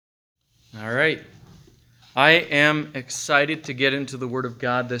All right. I am excited to get into the Word of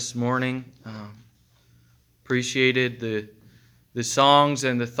God this morning. Appreciated the songs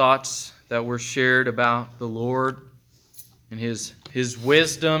and the thoughts that were shared about the Lord and His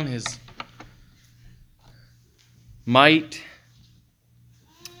wisdom, His might,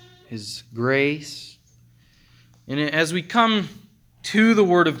 His grace. And as we come to the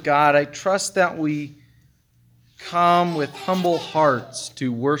Word of God, I trust that we come with humble hearts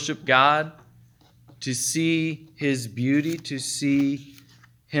to worship God, to see His beauty, to see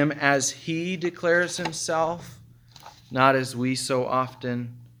Him as He declares Himself, not as we so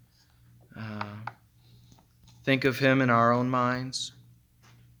often think of Him in our own minds.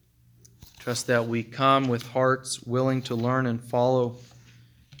 Trust that we come with hearts willing to learn and follow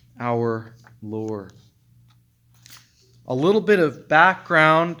our Lord. A little bit of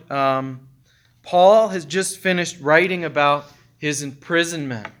background. Paul has just finished writing about his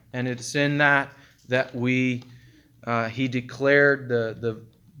imprisonment, and it's in that he declared the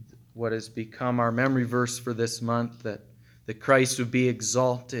what has become our memory verse for this month, that Christ would be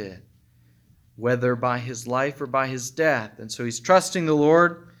exalted, whether by his life or by his death. And so he's trusting the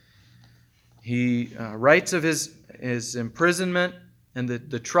Lord. He writes of his imprisonment and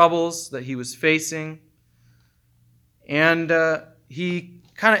the troubles that he was facing. And he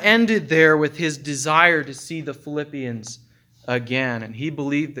kind of ended there with his desire to see the Philippians again. And he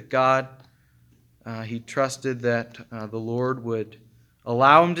believed that God, he trusted that the Lord would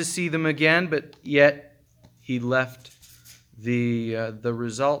allow him to see them again, but yet he left the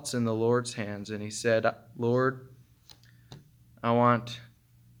results in the Lord's hands. And he said, Lord, I want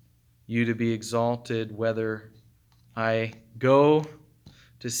you to be exalted whether I go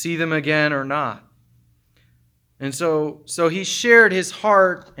to see them again or not. And so he shared his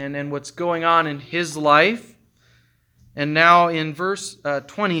heart and what's going on in his life. And now in verse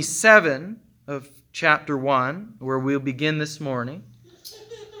 27 of chapter 1, where we'll begin this morning,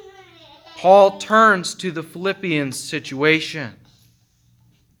 Paul turns to the Philippians' situation.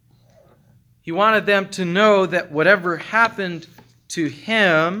 He wanted them to know that whatever happened to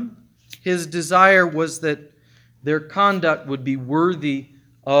him, his desire was that their conduct would be worthy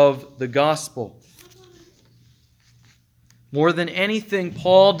of the gospel. More than anything,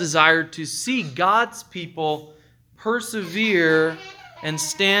 Paul desired to see God's people persevere and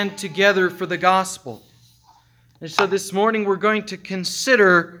stand together for the gospel. And so this morning we're going to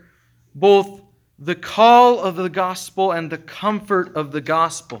consider both the call of the gospel and the comfort of the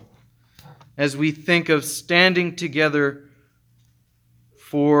gospel as we think of standing together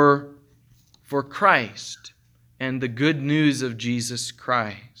for Christ and the good news of Jesus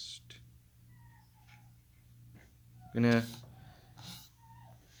Christ.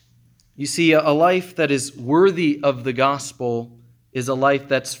 You see, a life that is worthy of the gospel is a life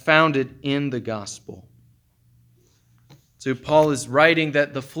that's founded in the gospel. So Paul is writing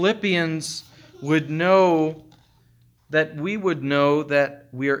that the Philippians would know, that we would know that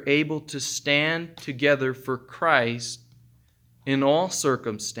we are able to stand together for Christ in all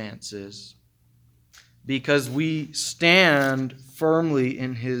circumstances because we stand firmly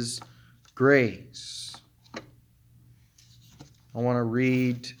in His grace. I want to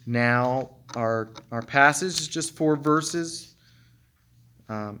read now our passage. It's just 4 verses.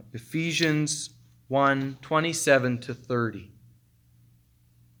 Ephesians 1:27-30.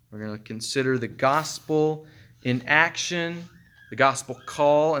 We're going to consider the gospel in action, the gospel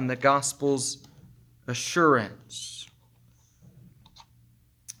call, and the gospel's assurance.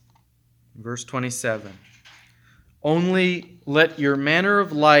 Verse 27. Only let your manner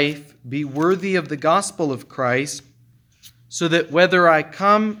of life be worthy of the gospel of Christ, so that whether I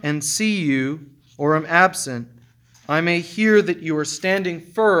come and see you or am absent, I may hear that you are standing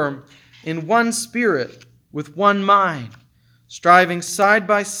firm in one spirit, with one mind, striving side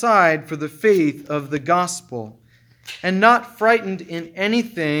by side for the faith of the gospel, and not frightened in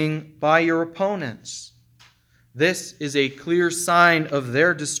anything by your opponents. This is a clear sign of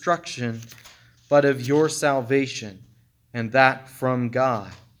their destruction, but of your salvation, and that from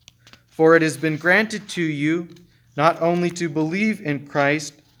God. For it has been granted to you not only to believe in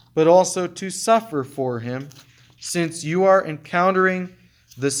Christ, but also to suffer for Him, since you are encountering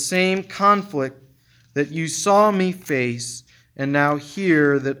the same conflict that you saw me face and now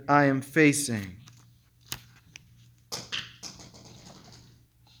hear that I am facing.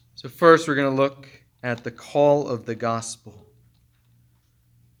 So first we're going to look at the call of the gospel.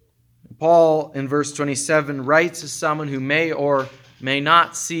 Paul, in verse 27, writes as someone who may or may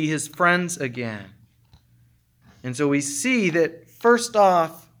not see his friends again. And so we see that, first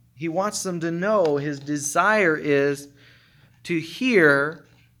off, he wants them to know his desire is to hear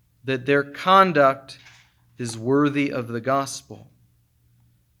that their conduct is worthy of the gospel.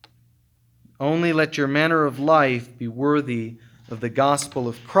 Only let your manner of life be worthy of the gospel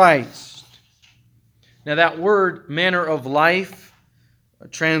of Christ. Now that word, manner of life,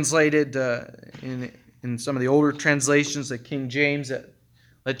 translated in some of the older translations like King James,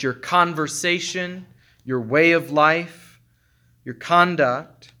 let your conversation, your way of life, your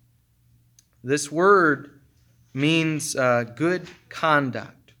conduct. This word means good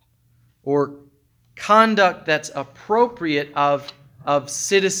conduct, or conduct that's appropriate of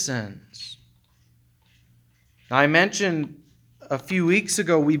citizens. I mentioned a few weeks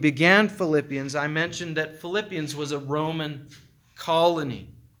ago, we began Philippians. I mentioned that Philippians was a Roman colony.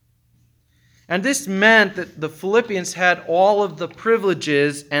 And this meant that the Philippians had all of the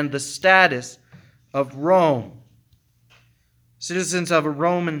privileges and the status of Rome. Citizens of a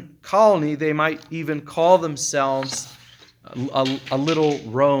Roman colony, they might even call themselves a little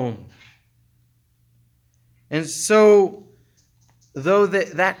Rome. And so, though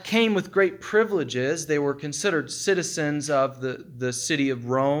that came with great privileges, they were considered citizens of the city of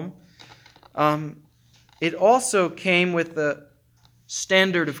Rome. It also came with a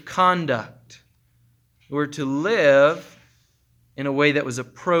standard of conduct. They were to live in a way that was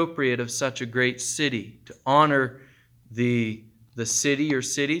appropriate of such a great city, to honor the city or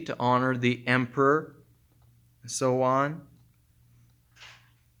city, to honor the emperor, and so on.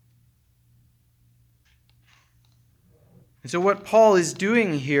 And so what Paul is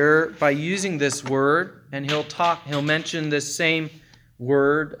doing here by using this word, and he'll mention this same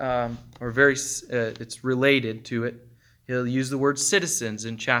word, it's related to it. He'll use the word citizens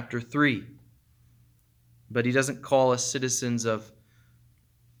in chapter 3. But he doesn't call us citizens of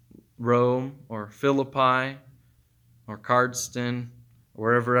Rome or Philippi or Cardston or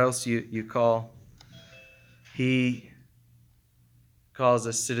wherever else you call. He calls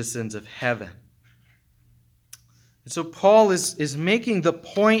us citizens of heaven. And so Paul is making the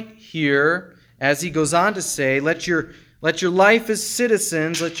point here, as he goes on to say, let your life as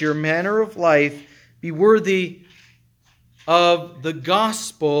citizens, let your manner of life be worthy of the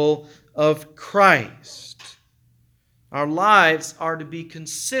gospel of Christ. Our lives are to be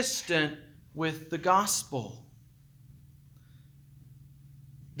consistent with the gospel.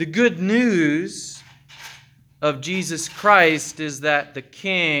 The good news of Jesus Christ is that the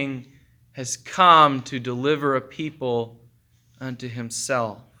King has come to deliver a people unto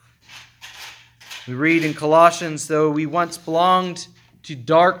himself. We read in Colossians, though we once belonged to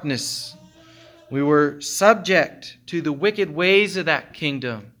darkness, we were subject to the wicked ways of that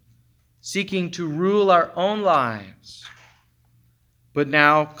kingdom, seeking to rule our own lives. But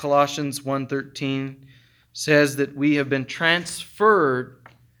now, Colossians 1:13 says that we have been transferred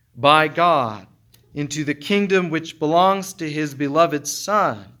by God into the kingdom which belongs to his beloved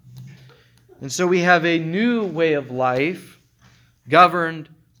Son. And so we have a new way of life governed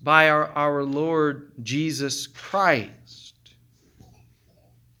by our Lord Jesus Christ.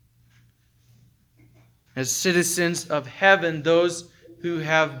 As citizens of heaven, those who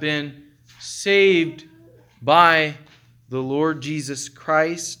have been saved by the Lord Jesus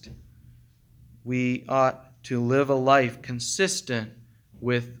Christ, we ought to live a life consistent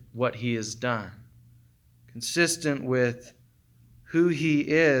with what he has done, consistent with who he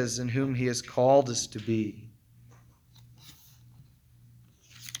is and whom he has called us to be.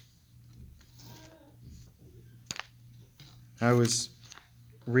 I was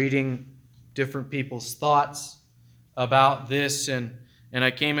reading different people's thoughts about this, and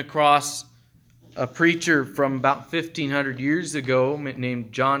I came across a preacher from about 1,500 years ago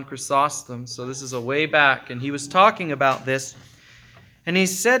named John Chrysostom. So this is a way back, and he was talking about this, and he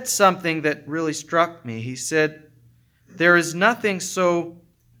said something that really struck me. He said, there is nothing so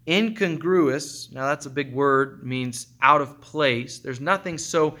incongruous, now that's a big word, means out of place. There's nothing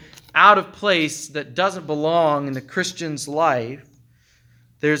so out of place that doesn't belong in the Christian's life.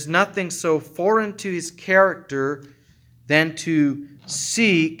 There's nothing so foreign to his character than to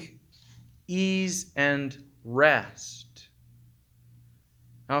seek ease and rest.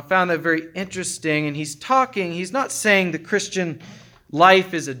 Now, I found that very interesting, and he's not saying the Christian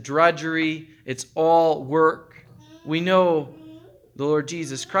life is a drudgery, it's all work. We know the Lord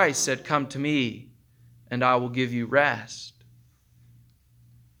Jesus Christ said, come to me, and I will give you rest.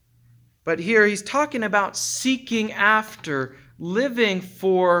 But here he's talking about seeking after, living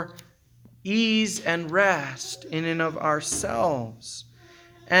for ease and rest in and of ourselves.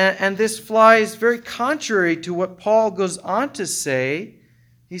 And this flies very contrary to what Paul goes on to say.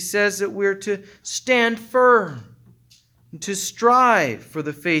 He says that we're to stand firm, and to strive for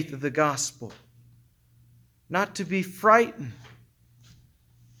the faith of the gospel, not to be frightened.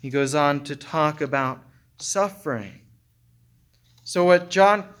 He goes on to talk about suffering. So what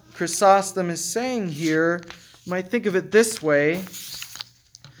John Chrysostom is saying here, you might think of it this way.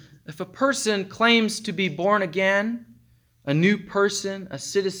 If a person claims to be born again, a new person, a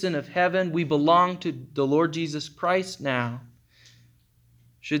citizen of heaven, we belong to the Lord Jesus Christ now,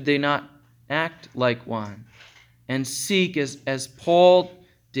 should they not act like one and seek, as Paul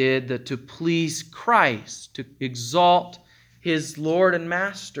did, to please Christ, to exalt his Lord and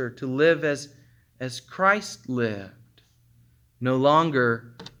Master, to live as Christ lived, no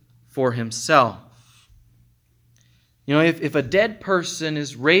longer for himself. You know, if a dead person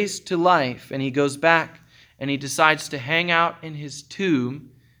is raised to life and he goes back and he decides to hang out in his tomb,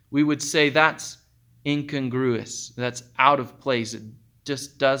 we would say that's incongruous. That's out of place. It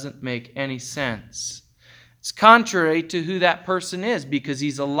just doesn't make any sense. It's contrary to who that person is because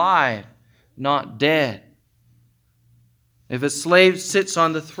he's alive, not dead. If a slave sits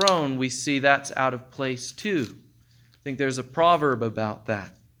on the throne, we see that's out of place too. I think there's a proverb about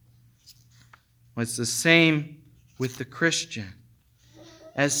that. Well, it's the same with the Christian.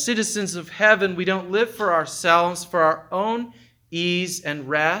 As citizens of heaven, we don't live for ourselves, for our own ease and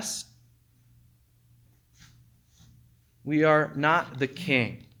rest. We are not the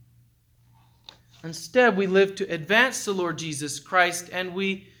king. Instead, we live to advance the Lord Jesus Christ, and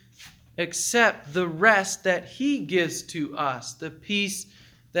we accept the rest that he gives to us, the peace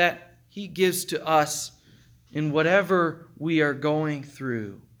that he gives to us in whatever we are going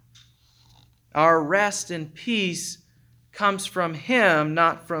through. Our rest and peace comes from him,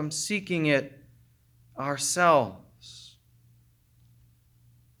 not from seeking it ourselves.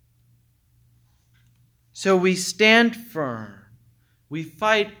 So we stand firm. We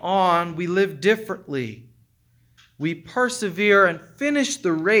fight on. We live differently. We persevere and finish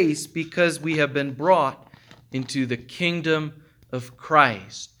the race because we have been brought into the kingdom of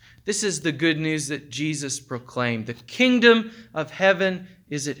Christ. This is the good news that Jesus proclaimed. The kingdom of heaven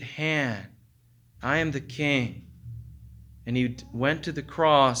is at hand. I am the king. And he went to the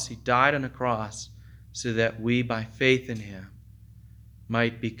cross, he died on the cross, so that we, by faith in him,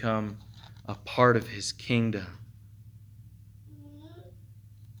 might become a part of his kingdom.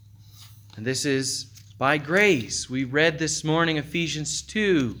 And this is by grace. We read this morning Ephesians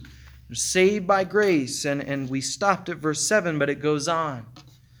 2, saved by grace, and we stopped at verse 7, but it goes on,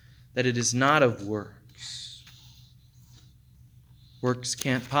 that it is not of works. Works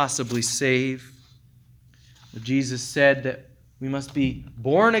can't possibly save. Jesus said that we must be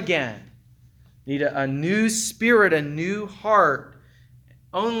born again, need a new spirit, a new heart.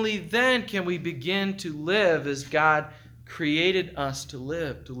 Only then can we begin to live as God created us to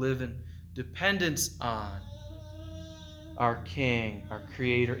live in dependence on our King, our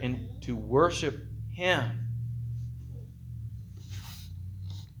Creator, and to worship him.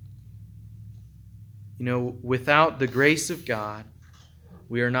 You know, without the grace of God,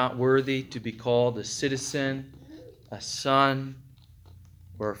 we are not worthy to be called a citizen, a son,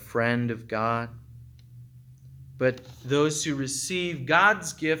 or a friend of God. But those who receive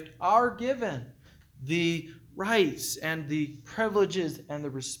God's gift are given the rights and the privileges and the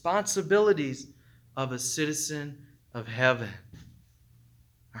responsibilities of a citizen of heaven.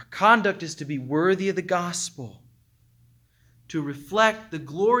 Our conduct is to be worthy of the gospel, to reflect the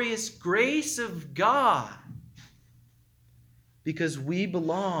glorious grace of God, because we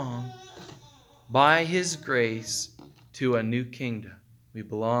belong, by his grace, to a new kingdom. We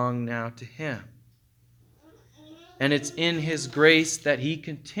belong now to him. And it's in his grace that he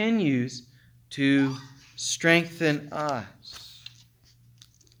continues to strengthen us.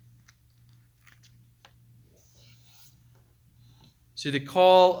 So the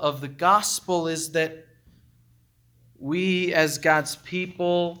call of the gospel is that we, as God's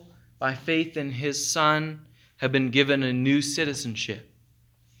people, by faith in his Son, have been given a new citizenship.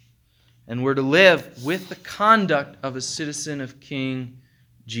 And we're to live with the conduct of a citizen of King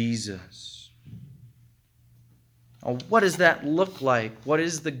Jesus. Now, what does that look like? What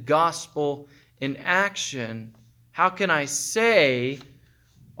is the gospel in action? How can I say,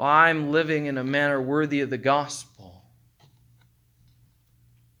 I'm living in a manner worthy of the gospel?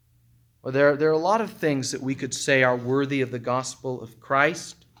 Well, there are a lot of things that we could say are worthy of the gospel of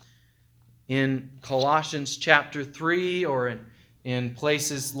Christ. In Colossians chapter 3, or in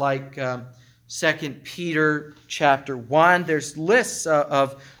places like 2 Peter chapter 1, there's lists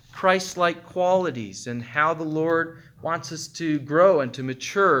of Christ-like qualities and how the Lord wants us to grow and to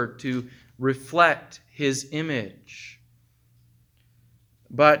mature, to reflect his image.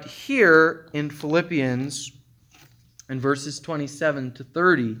 But here in Philippians, in verses 27 to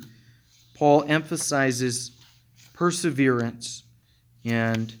 30, Paul emphasizes perseverance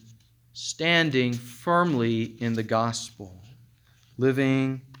and standing firmly in the gospel,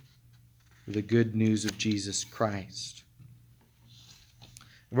 living for the good news of Jesus Christ.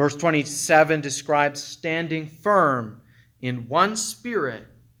 Verse 27 describes standing firm in one spirit,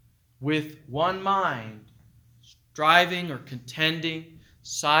 with one mind, striving or contending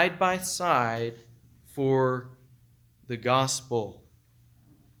side by side for the gospel.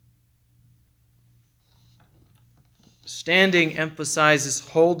 Standing emphasizes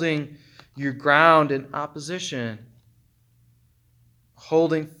holding your ground in opposition,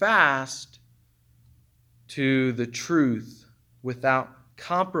 holding fast to the truth without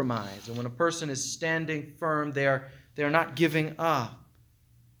compromise. And when a person is standing firm, they are not giving up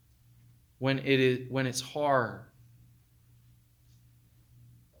when it's hard.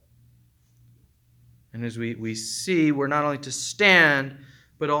 And as we see, we're not only to stand,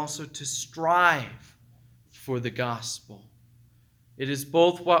 but also to strive for the gospel. It is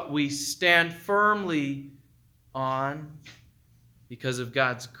both what we stand firmly on because of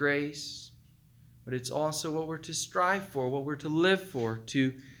God's grace, but it's also what we're to strive for, what we're to live for,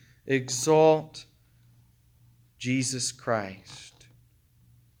 to exalt Jesus Christ.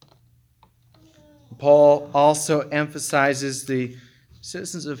 Paul also emphasizes the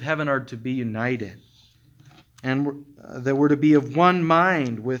citizens of heaven are to be united, and that we're to be of one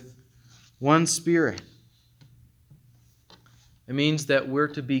mind with one spirit. It means that we're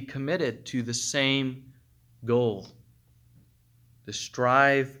to be committed to the same goal, to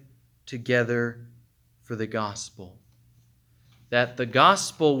strive together for the gospel. That the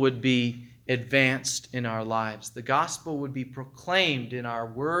gospel would be advanced in our lives. The gospel would be proclaimed in our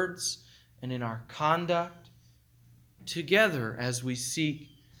words and in our conduct together as we seek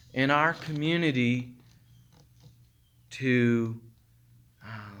in our community to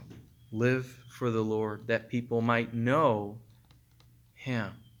live for the Lord, that people might know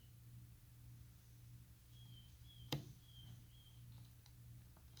Him.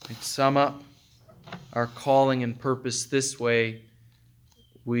 I'd sum up our calling and purpose this way: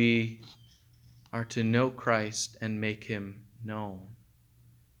 we are to know Christ and make Him known.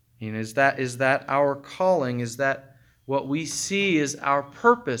 And is that our calling? Is that what we see as our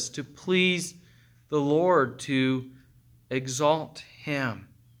purpose, to please the Lord, to exalt Him?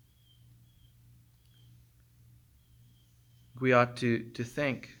 We ought to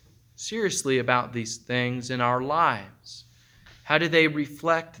think seriously about these things in our lives. How do they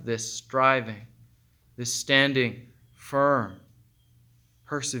reflect this striving, this standing firm,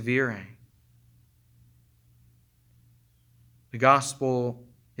 persevering? The gospel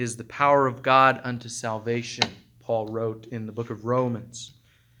is the power of God unto salvation, Paul wrote in the book of Romans.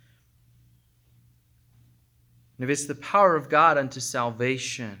 And if it's the power of God unto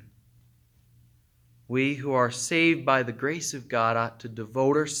salvation, we who are saved by the grace of God ought to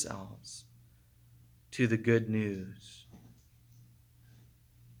devote ourselves to the good news.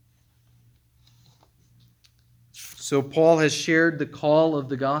 So Paul has shared the call of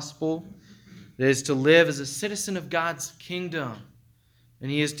the gospel, that is to live as a citizen of God's kingdom.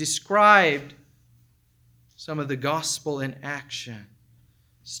 And he has described some of the gospel in action,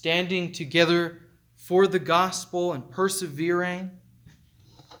 standing together for the gospel and persevering.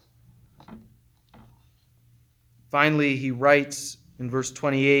 Finally, he writes in verse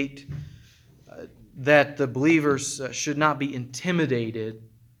 28 that the believers should not be intimidated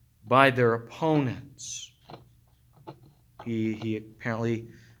by their opponents. He apparently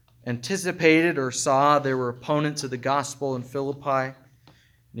anticipated or saw there were opponents of the gospel in Philippi.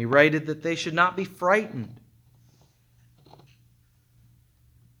 And he writed that they should not be frightened.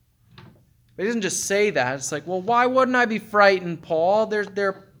 But he doesn't just say that. It's like, well, why wouldn't I be frightened, Paul?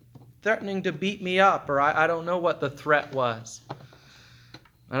 They're threatening to beat me up, or I don't know what the threat was.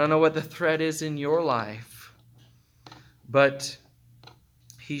 I don't know what the threat is in your life. But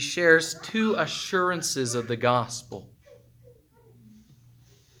he shares two assurances of the gospel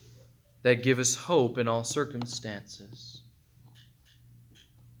that give us hope in all circumstances.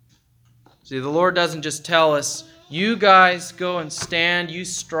 See, the Lord doesn't just tell us, you guys go and stand, you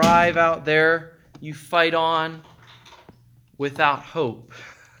strive out there, you fight on without hope.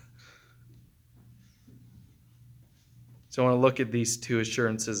 So I want to look at these two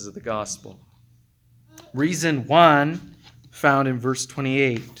assurances of the gospel. Reason one, found in verse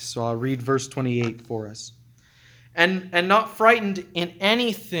 28. So I'll read verse 28 for us. And not frightened in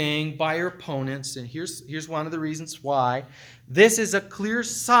anything by your opponents. And here's one of the reasons why. This is a clear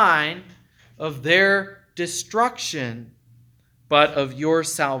sign of their destruction, but of your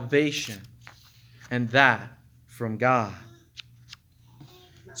salvation, and that from God.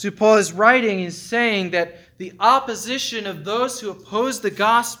 So Paul is writing, is saying that the opposition of those who oppose the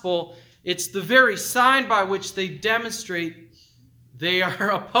gospel, it's the very sign by which they demonstrate they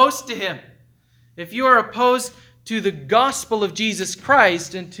are opposed to him. If you are opposed to the gospel of Jesus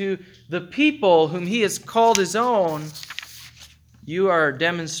Christ and to the people whom he has called his own, you are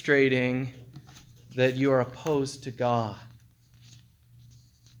demonstrating that you are opposed to God.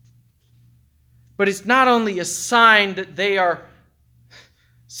 But it's not only a sign that they are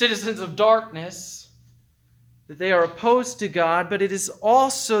citizens of darkness, that they are opposed to God, but it is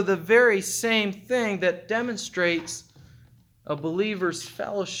also the very same thing that demonstrates a believer's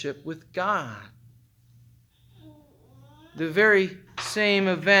fellowship with God. The very same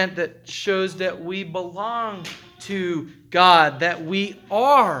event that shows that we belong to God, that we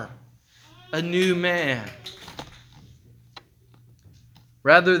are a new man.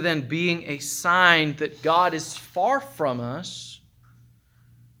 Rather than being a sign that God is far from us,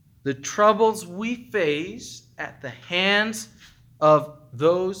 the troubles we face at the hands of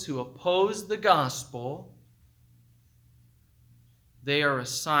those who oppose the gospel, they are a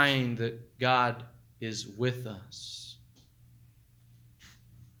sign that God is with us.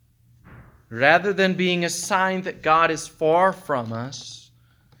 Rather than being a sign that God is far from us,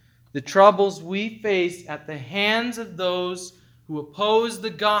 the troubles we face at the hands of those who oppose the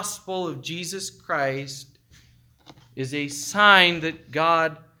gospel of Jesus Christ is a sign that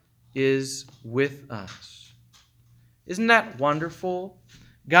God is with us. Isn't that wonderful?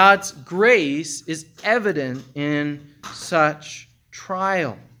 God's grace is evident in such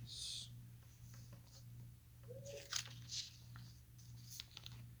trials.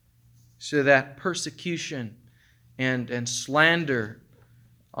 So that persecution and slander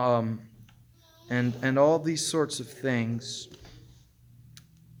and all these sorts of things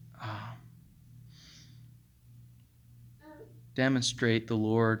demonstrate the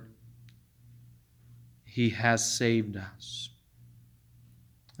Lord. He has saved us,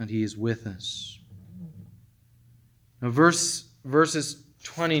 and He is with us. Now, verses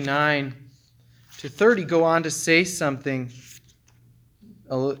 29 to 30 go on to say something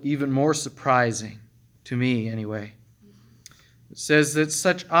even more surprising, to me anyway. It says that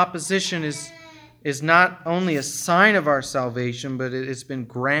such opposition is not only a sign of our salvation, but it has been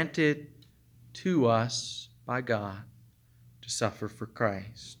granted to us by God to suffer for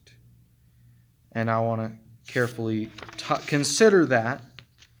Christ. And I want to carefully consider that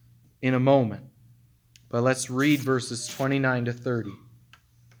in a moment. But let's read verses 29 to 30.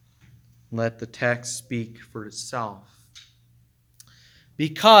 Let the text speak for itself.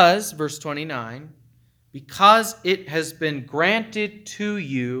 Because, verse 29, because it has been granted to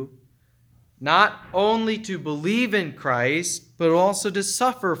you not only to believe in Christ, but also to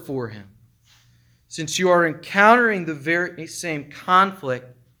suffer for Him. Since you are encountering the very same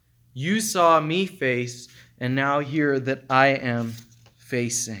conflict you saw me face, and now hear that I am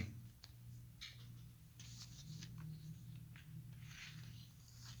facing.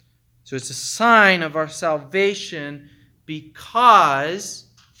 So it's a sign of our salvation because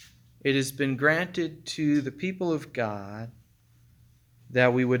it has been granted to the people of God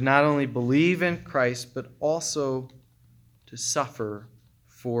that we would not only believe in Christ, but also to suffer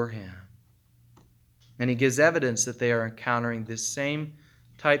for Him. And He gives evidence that they are encountering this same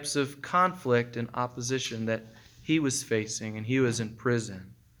types of conflict and opposition that He was facing, and He was in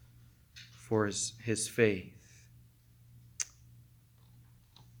prison for his faith.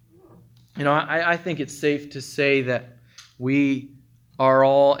 You know, I think it's safe to say that we are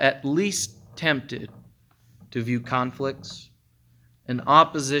all at least tempted to view conflicts and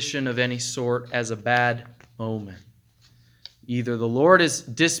opposition of any sort as a bad omen. Either the Lord is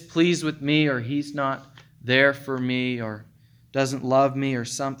displeased with me, or He's not there for me, or doesn't love me, or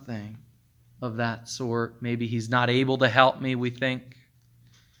something of that sort. Maybe He's not able to help me, we think.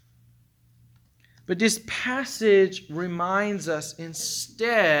 But this passage reminds us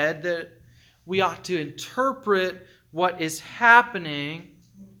instead that we ought to interpret what is happening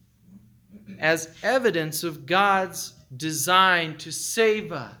as evidence of God's design to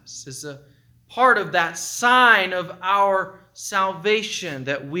save us, as a part of that sign of our salvation,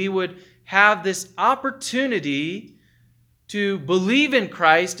 that we would have this opportunity to believe in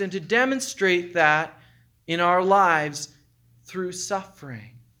Christ and to demonstrate that in our lives through suffering.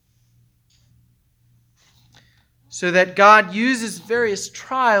 So that God uses various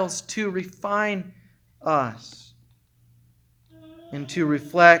trials to refine us and to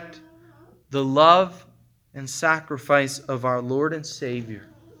reflect the love and sacrifice of our Lord and Savior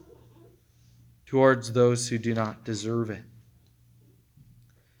towards those who do not deserve it.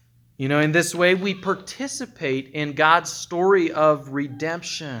 You know, in this way we participate in God's story of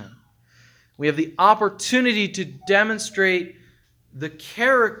redemption. We have the opportunity to demonstrate the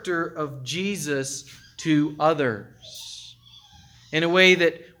character of Jesus to others in a way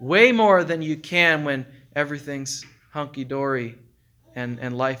that way more than you can when everything's hunky-dory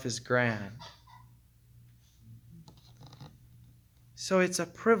and life is grand. So it's a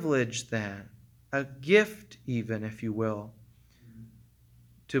privilege then, a gift even, if you will,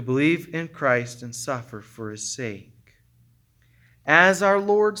 to believe in Christ and suffer for His sake. As our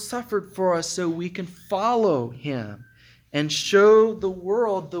Lord suffered for us, so we can follow Him and show the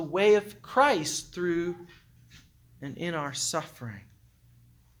world the way of Christ through and in our suffering.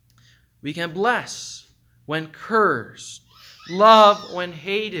 We can bless when cursed, love when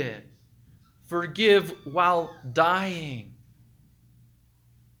hated, forgive while dying.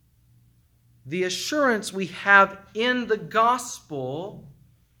 The assurance we have in the gospel,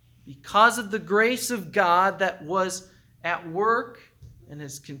 because of the grace of God that was at work and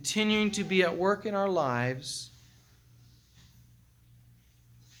is continuing to be at work in our lives,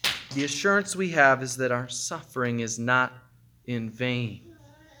 the assurance we have is that our suffering is not in vain.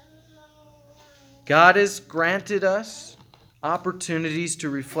 God has granted us opportunities to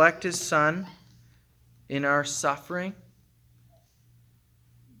reflect His Son in our suffering,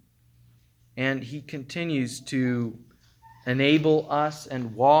 and He continues to enable us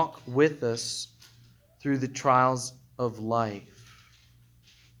and walk with us through the trials of life.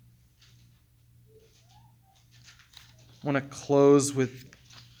 I want to close with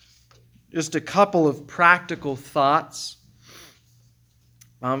just a couple of practical thoughts.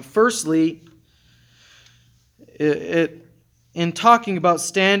 Firstly, in talking about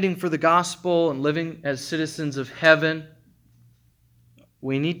standing for the gospel and living as citizens of heaven,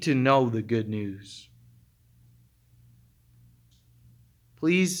 we need to know the good news.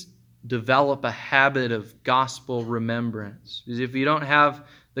 Please develop a habit of gospel remembrance. Because if you don't have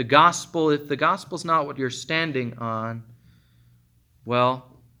the gospel, if the gospel's not what you're standing on, well,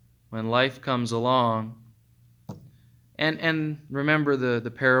 when life comes along, and remember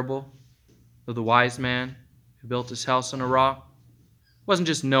the parable of the wise man who built his house on a rock? It wasn't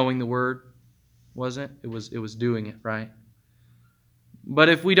just knowing the word, was it? It was doing it, right? But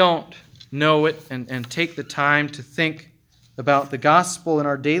if we don't know it and take the time to think about the gospel in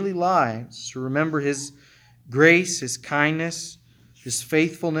our daily lives, to remember His grace, His kindness, His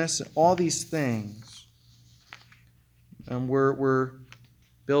faithfulness, and all these things, and we're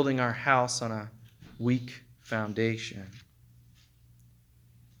building our house on a weak foundation.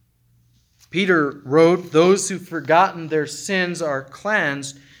 Peter wrote, "Those who've forgotten their sins are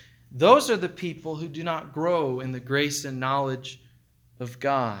cleansed." Those are the people who do not grow in the grace and knowledge of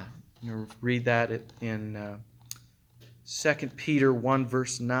God. You read that in 2 Peter 1,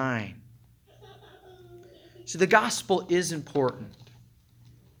 verse 9. So the gospel is important.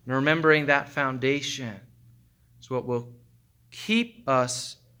 And remembering that foundation is what will keep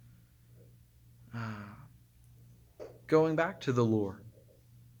us going back to the Lord.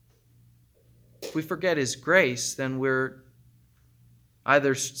 If we forget His grace, then we're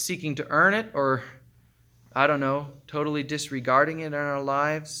either seeking to earn it or, totally disregarding it in our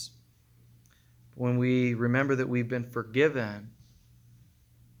lives. When we remember that we've been forgiven,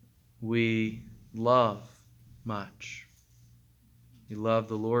 we love much. We love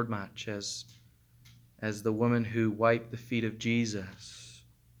the Lord much, as the woman who wiped the feet of Jesus.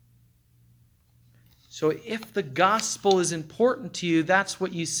 So if the gospel is important to you, that's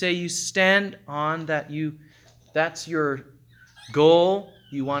what you say you stand on, that's your goal.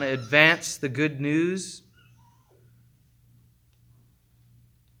 You want to advance the good news,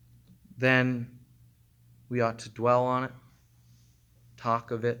 then we ought to dwell on it,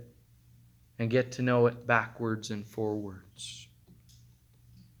 talk of it, and get to know it backwards and forwards.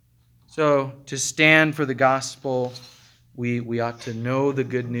 So to stand for the gospel, we ought to know the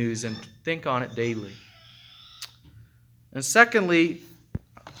good news and think on it daily. And secondly,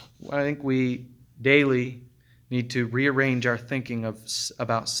 I think we daily need to rearrange our thinking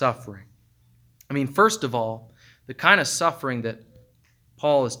about suffering. First of all, the kind of suffering that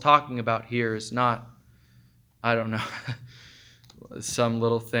Paul is talking about here is not, some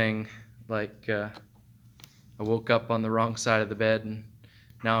little thing like I woke up on the wrong side of the bed and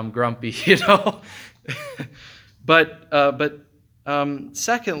now I'm grumpy, But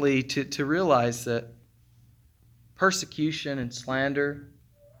secondly, to realize that persecution and slander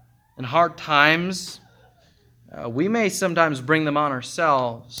and hard times, we may sometimes bring them on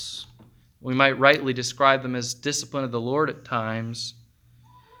ourselves. We might rightly describe them as discipline of the Lord at times.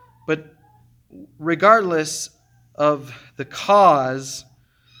 But regardless of the cause,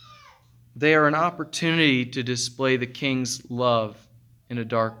 they are an opportunity to display the King's love in a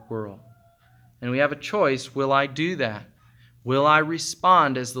dark world. And we have a choice. Will I do that? Will I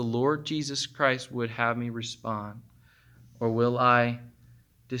respond as the Lord Jesus Christ would have me respond? Or will I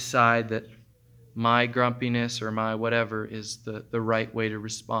decide that my grumpiness or my whatever is the right way to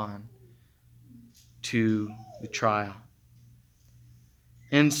respond to the trial?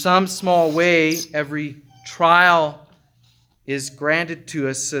 In some small way, every trial is granted to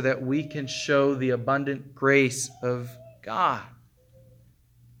us so that we can show the abundant grace of God.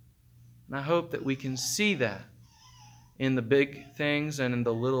 And I hope that we can see that in the big things and in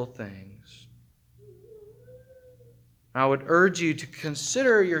the little things. I would urge you to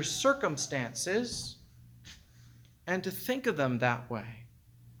consider your circumstances and to think of them that way.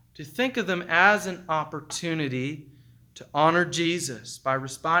 To think of them as an opportunity to honor Jesus by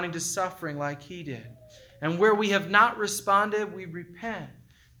responding to suffering like He did. And where we have not responded, we repent.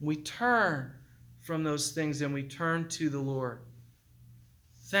 We turn from those things and we turn to the Lord.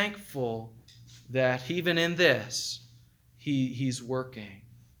 Thankful that even in this, He's working.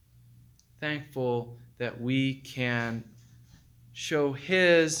 Thankful that we can show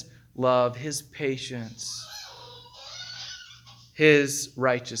His love, His patience, His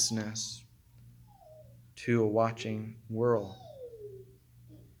righteousness to a watching world.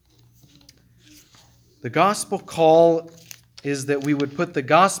 The gospel call is that we would put the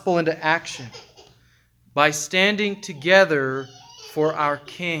gospel into action by standing together for our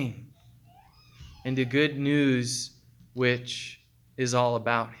King and the good news which is all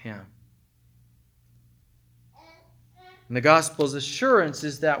about Him. And the gospel's assurance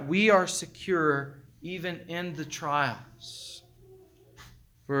is that we are secure even in the trials.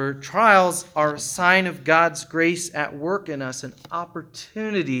 For trials are a sign of God's grace at work in us, an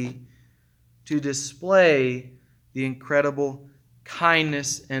opportunity to display the incredible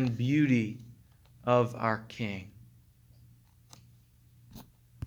kindness and beauty of our King.